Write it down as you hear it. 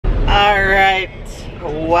Alright,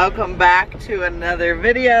 welcome back to another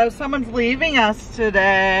video. Someone's leaving us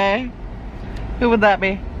today. Who would that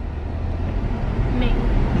be? Me.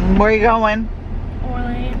 Where are you going?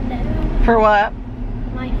 Orlando. For what?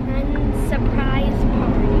 My friend's surprise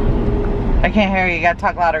party. I can't hear you, you gotta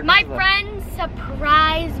talk louder. My friend's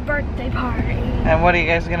surprise birthday party. And what are you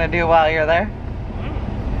guys gonna do while you're there?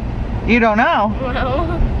 You don't know?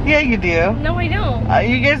 No. Yeah, you do. No, I don't.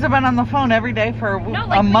 You guys have been on the phone every day for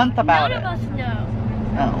a month about it. None of us know.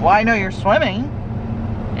 Oh, well, I know you're swimming.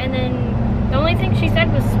 And then the only thing she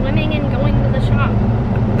said was swimming and going to the shop.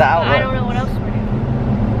 The outlet. I don't know what else we're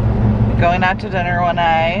doing. Going out to dinner one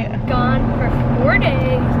night. Gone for 4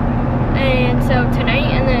 days. And so tonight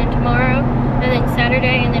and then tomorrow and then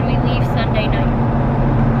Saturday and then we leave Sunday night.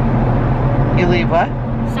 You leave what?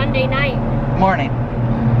 Sunday night. Morning.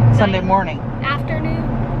 Sunday morning. Afternoon.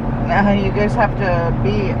 You guys have to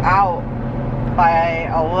be out by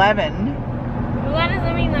 11. Well, that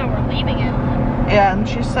doesn't mean that we're leaving it. Yeah, and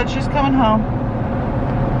she said she's coming home.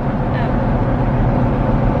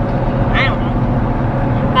 I don't know.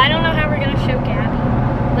 I don't know how we're gonna show Gabby.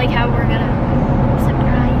 Like how we're gonna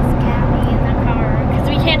surprise Gabby in the car. Because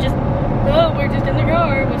we can't just, oh, we're just in the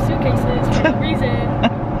car with suitcases for no reason.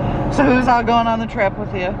 So who's all going on the trip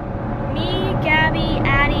with you? Me, Gabby,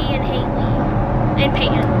 Addie, and Haley. And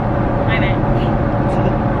Peyton. I meant.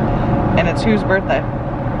 And it's whose birthday?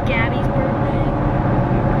 Gabby's birthday.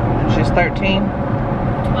 She's 13? 12.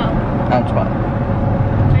 Oh, 12.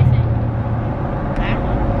 I think. I don't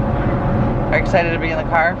know. Are you excited to be in the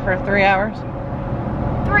car for 3 hours?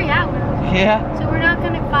 3 hours. Yeah. So we're not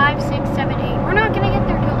gonna 5, 6, 7, 8. We're not gonna get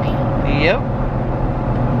there till 8. Yep.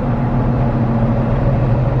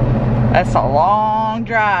 That's a long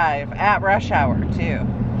drive at rush hour too.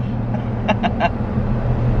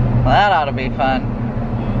 Well, that ought to be fun.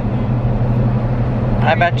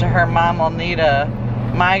 I bet you her mom will need a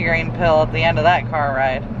migraine pill at the end of that car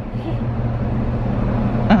ride.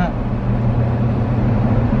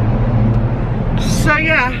 So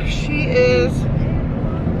yeah, she is.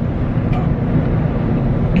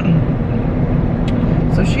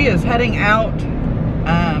 So she is heading out.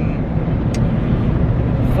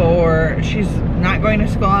 She's not going to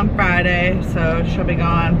school on Friday, so she'll be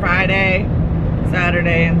gone Friday,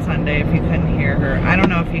 Saturday, and Sunday if you couldn't hear her. I don't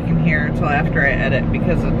know if you can hear her until after I edit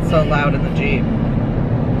because it's so loud in the Jeep.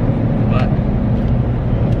 What?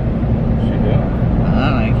 She doing? I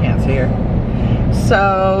don't know, you can't see her.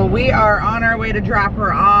 So we are on our way to drop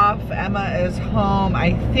her off. Emma is home,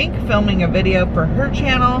 I think, filming a video for her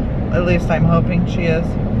channel. At least I'm hoping she is.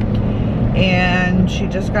 And she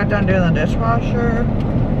just got done doing the dishwasher.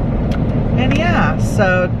 And yeah,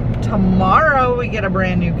 so tomorrow we get a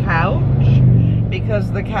brand new couch because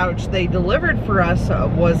the couch they delivered for us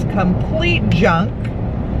was complete junk,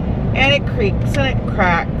 and it creaks and it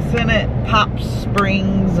cracks and it pops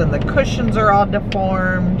springs and the cushions are all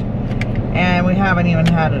deformed, and we haven't even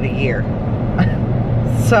had it a year.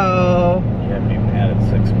 So You haven't even had it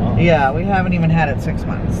 6 months. yeah, we haven't even had it 6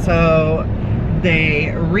 months. So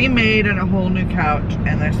they remade it a whole new couch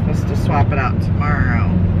and they're supposed to swap it out tomorrow.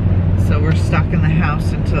 So we're stuck in the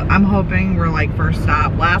house until, I'm hoping we're like first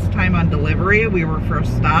stop. Last time on delivery, we were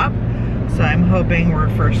first stop. So I'm hoping we're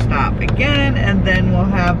first stop again, and then we'll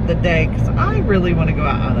have the day, because I really want to go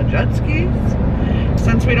out on the jet skis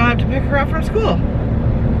since we don't have to pick her up from school.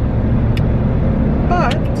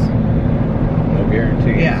 But No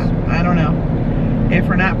guarantees. yeah, I don't know. If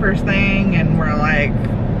we're not first thing and we're like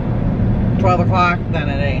 12 o'clock, then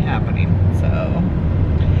it ain't happening. So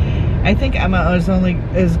I think Emma is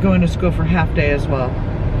going to school for half day as well.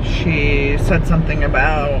 She said something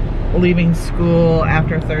about leaving school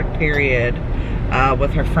after third period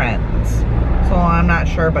with her friends. So I'm not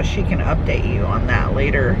sure, but she can update you on that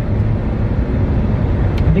later.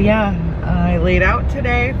 But yeah, I laid out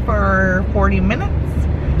today for 40 minutes.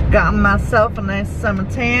 Got myself a nice summer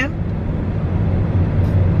tan.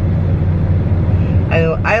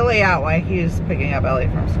 I lay out while he's picking up Ellie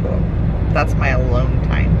from school. That's my alone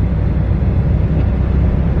time.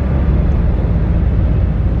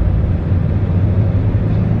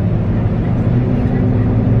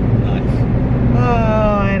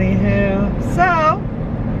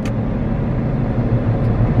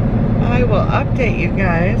 Will update you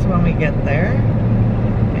guys when we get there,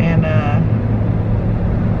 and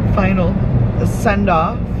final send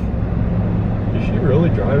off. Is she really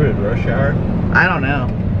driving at rush hour? I don't know.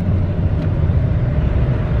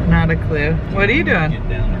 Not a clue. What are you doing? Get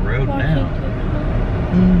down the road now.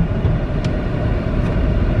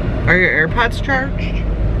 Are your AirPods charged?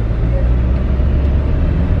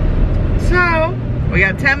 So We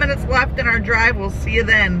got 10 minutes left in our drive. We'll see you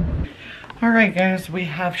then. All right, guys, we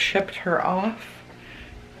have shipped her off.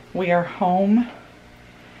 We are home.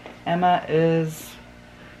 Emma is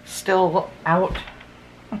still out.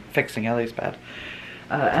 I'm fixing Ellie's bed.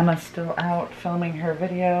 Emma's still out filming her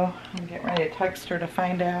video. I'm getting ready to text her to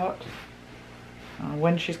find out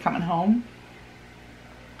when she's coming home.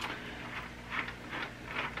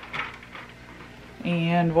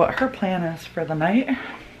 And what her plan is for the night.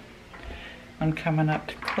 I'm coming up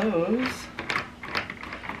to close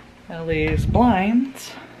Ellie's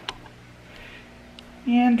blinds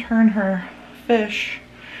and turn her fish.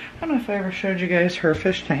 I don't know if I ever showed you guys her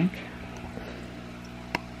fish tank.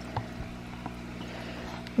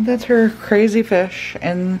 But that's her crazy fish,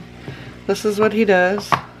 and this is what he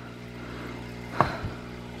does.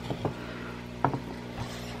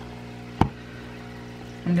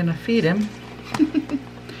 I'm gonna feed him.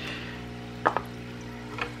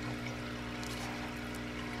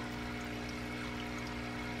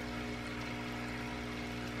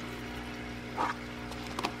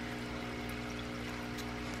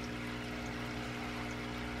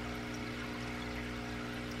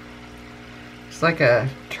 It's like a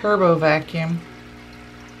turbo vacuum.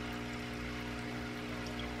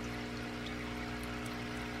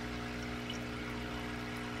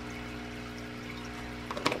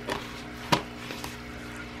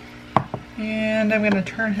 And I'm going to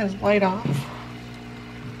turn his light off,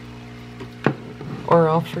 or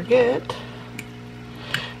I'll forget.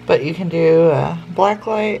 But you can do black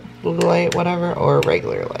light, blue light, whatever, or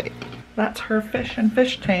regular light. That's her fish and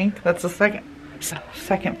fish tank. That's the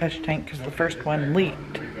second fish tank because the first one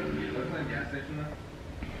leaked.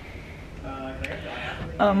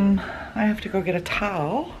 I have to go get a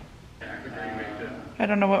towel. I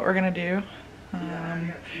don't know what we're gonna do.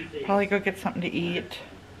 Probably go get something to eat.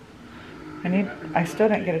 I still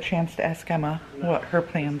didn't get a chance to ask Emma what her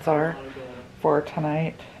plans are for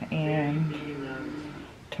tonight and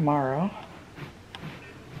tomorrow.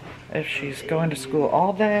 If she's going to school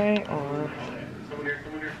all day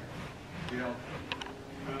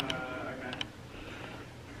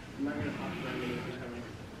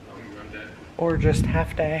or just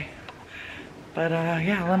half day. But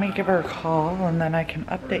yeah, let me give her a call and then I can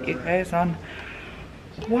update you guys on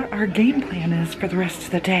what our game plan is for the rest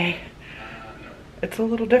of the day. It's a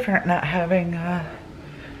little different not having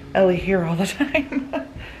Ellie here all the time.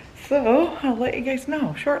 So I'll let you guys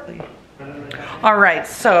know shortly. All right,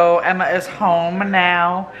 so Emma is home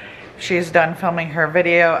now. She's done filming her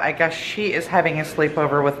video. I guess she is having a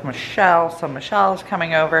sleepover with Michelle, so Michelle is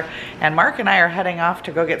coming over. And Mark and I are heading off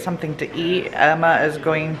to go get something to eat. Emma is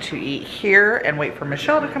going to eat here and wait for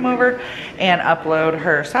Michelle to come over and upload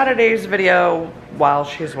her Saturday's video while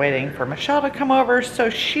she's waiting for Michelle to come over. So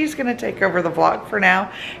she's gonna take over the vlog for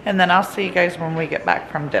now, and then I'll see you guys when we get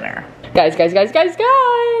back from dinner. Guys, guess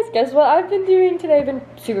what I've been doing today? I've been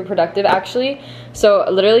super productive, actually. So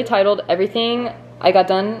literally titled everything I got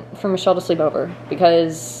done for Michelle to sleep over,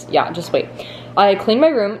 because yeah, just wait. I cleaned my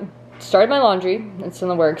room, started my laundry, it's in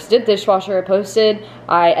the works, did dishwasher, I posted,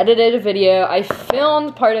 I edited a video, I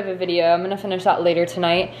filmed part of a video, I'm gonna finish that later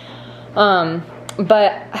tonight.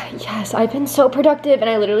 But yes, I've been so productive, and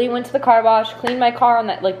I literally went to the car wash, cleaned my car on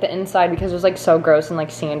that, like the inside, because it was like so gross and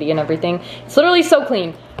like sandy and everything. It's literally so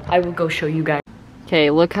clean. I will go show you guys.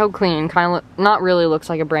 Okay, look how clean, kind of not really looks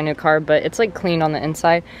like a brand new car, but it's like clean on the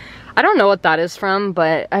inside. I don't know what that is from,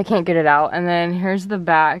 but I can't get it out. And then here's the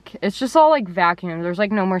back. It's just all like vacuumed. There's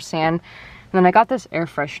like no more sand. And then I got this air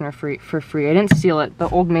freshener for free. I didn't steal it. The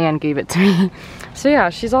old man gave it to me. So yeah,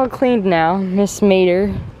 she's all cleaned now. Miss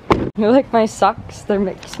Mater. You like my socks? They're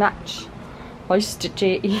mixed match. I'll just stitch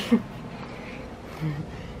it.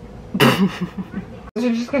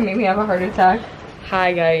 You're just gonna make me have a heart attack.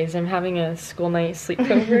 Hi guys, I'm having a school night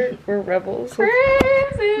sleepover. We're rebels. Crazy!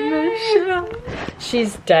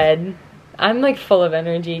 She's dead. I'm like full of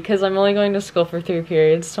energy because I'm only going to school for 3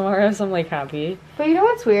 periods tomorrow, so I'm like happy. But you know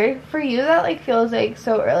what's weird? For you that like feels like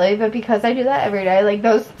so early, but because I do that every day, like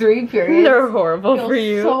those 3 periods, they're horrible for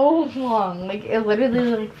you. So long. Like it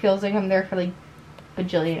literally like, feels like I'm there for like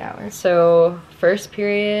bajillion hours. So first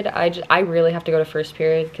period, I really have to go to first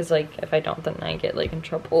period because like if I don't, then I get like in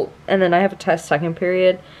trouble. And then I have a test second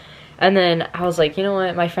period. And then I was like, you know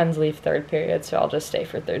what, my friends leave 3rd period, so I'll just stay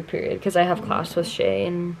for 3rd period because I have class with Shay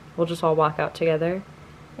and we'll just all walk out together.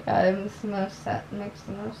 Yeah, it makes the most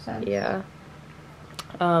sense. Yeah.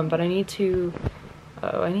 But I need to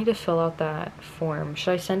fill out that form.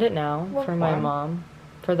 Should I send it now for my mom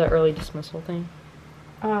for the early dismissal thing?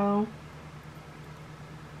 Oh.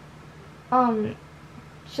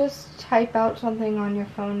 Just type out something on your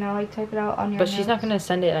phone now. Like, type it out on your But she's not notes. gonna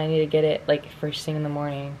send it, and I need to get it like first thing in the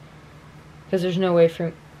morning. Because there's no way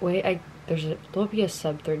for there'll be a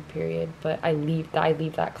sub third period, but I leave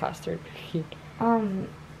that class third period.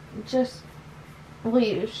 Well,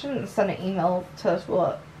 you shouldn't send an email to school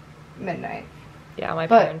at midnight. Yeah, my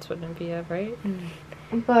But- parents wouldn't be up, right?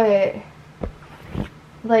 But,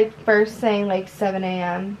 like, first thing, like, 7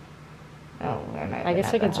 a.m. Oh, I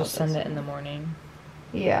guess I could just send it in the morning.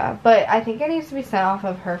 Yeah, but I think it needs to be sent off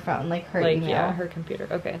of her phone, like, her email. Yeah, her computer.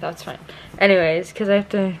 Okay, that's fine. Anyways, because I have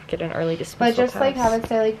to get an early dismissal But just, like, pass. have it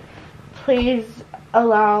say, like, please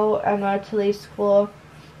allow Emma to leave school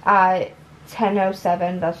at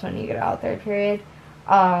 10:07. That's when you get out third period.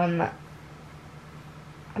 I'd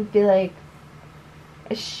be like,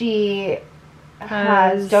 she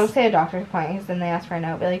has, don't say a doctor's appointment because then they ask for a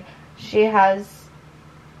note. Be like, she has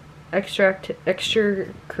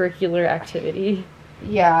extracurricular activity.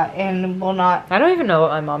 Yeah, and will not. I don't even know what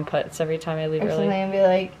my mom puts every time I leave Or early. something, and be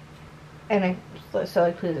like, so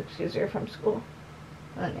like, please excuse her from school.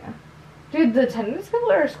 And then, yeah. Dude, the attendance people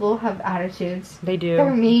at our school have attitudes. They do.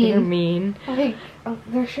 They're mean. They're mean. Like,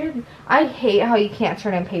 there should. I hate how you can't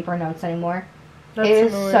turn in paper notes anymore. That's it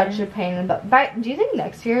is annoying. such a pain in the butt. But do you think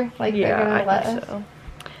next year, like, they're Yeah, gonna let I think us? so.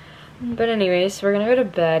 But anyways, we're gonna go to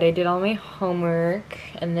bed. I did all my homework,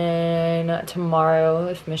 and then tomorrow,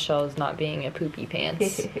 if Michelle is not being a poopy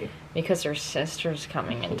pants, because her sister's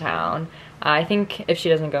coming in town, I think if she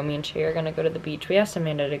doesn't go, me and Shay are gonna go to the beach. We asked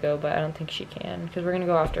Amanda to go, but I don't think she can, because we're gonna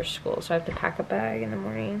go after school, so I have to pack a bag in the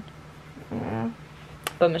morning. Yeah.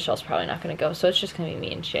 But Michelle's probably not gonna go, so it's just gonna be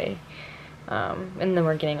me and Shay. And then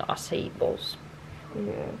we're getting acai bowls.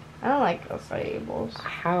 Yeah. I don't like acai bowls.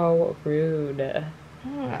 How rude. I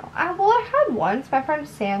don't know. I had once. My friend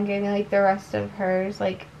Sam gave me, like, the rest of hers.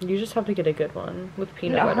 Like, You just have to get a good one with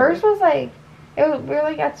peanut no, butter. hers was, like, we were,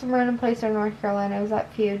 like, at some random place in North Carolina. It was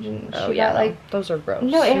at Fuge, and Oh she yeah, got, like, those are gross.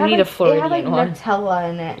 no, it you had, need like, a Floridian it had, like, one. Nutella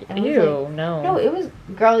in it. And it was, Ew, like, no. no, it was,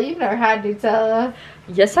 girl, you've never had Nutella.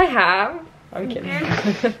 Yes, I have. I'm kidding.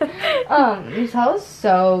 Nutella's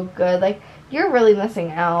so good. Like, you're really missing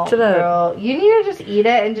out, To the- girl. You need to just eat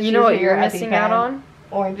it and just You know use what your you're missing out EpiPen. on?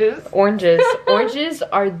 Oranges. Oranges. Oranges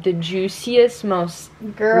are the juiciest, most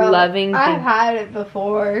Girl, loving I've thing. had it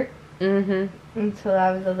before Mm-hmm. until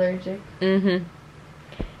I was allergic. Mm-hmm.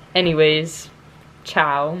 Anyways,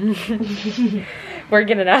 ciao. We're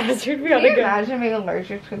getting out of here. We Can you gotta go. imagine being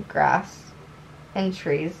allergic to grass and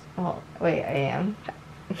trees? Oh, wait, I am.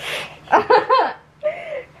 How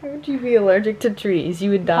would you be allergic to trees?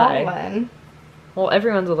 You would die. Pollen. Well,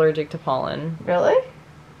 everyone's allergic to pollen. Really?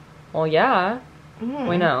 Well, yeah. Mm.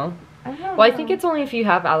 We know. I don't Well, I know. think it's only if you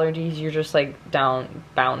have allergies, you're just like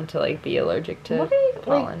bound to like be allergic to What do you,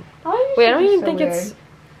 pollen. Allergies Wait, I are don't just even so think weird. it's.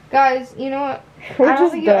 Guys, you know what? We're I don't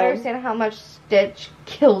just think you dumb. understand how much Stitch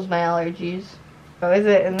kills my allergies. Oh, is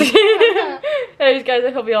it? Anyways, guys,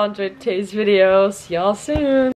 I hope you all enjoyed today's video. See y'all soon.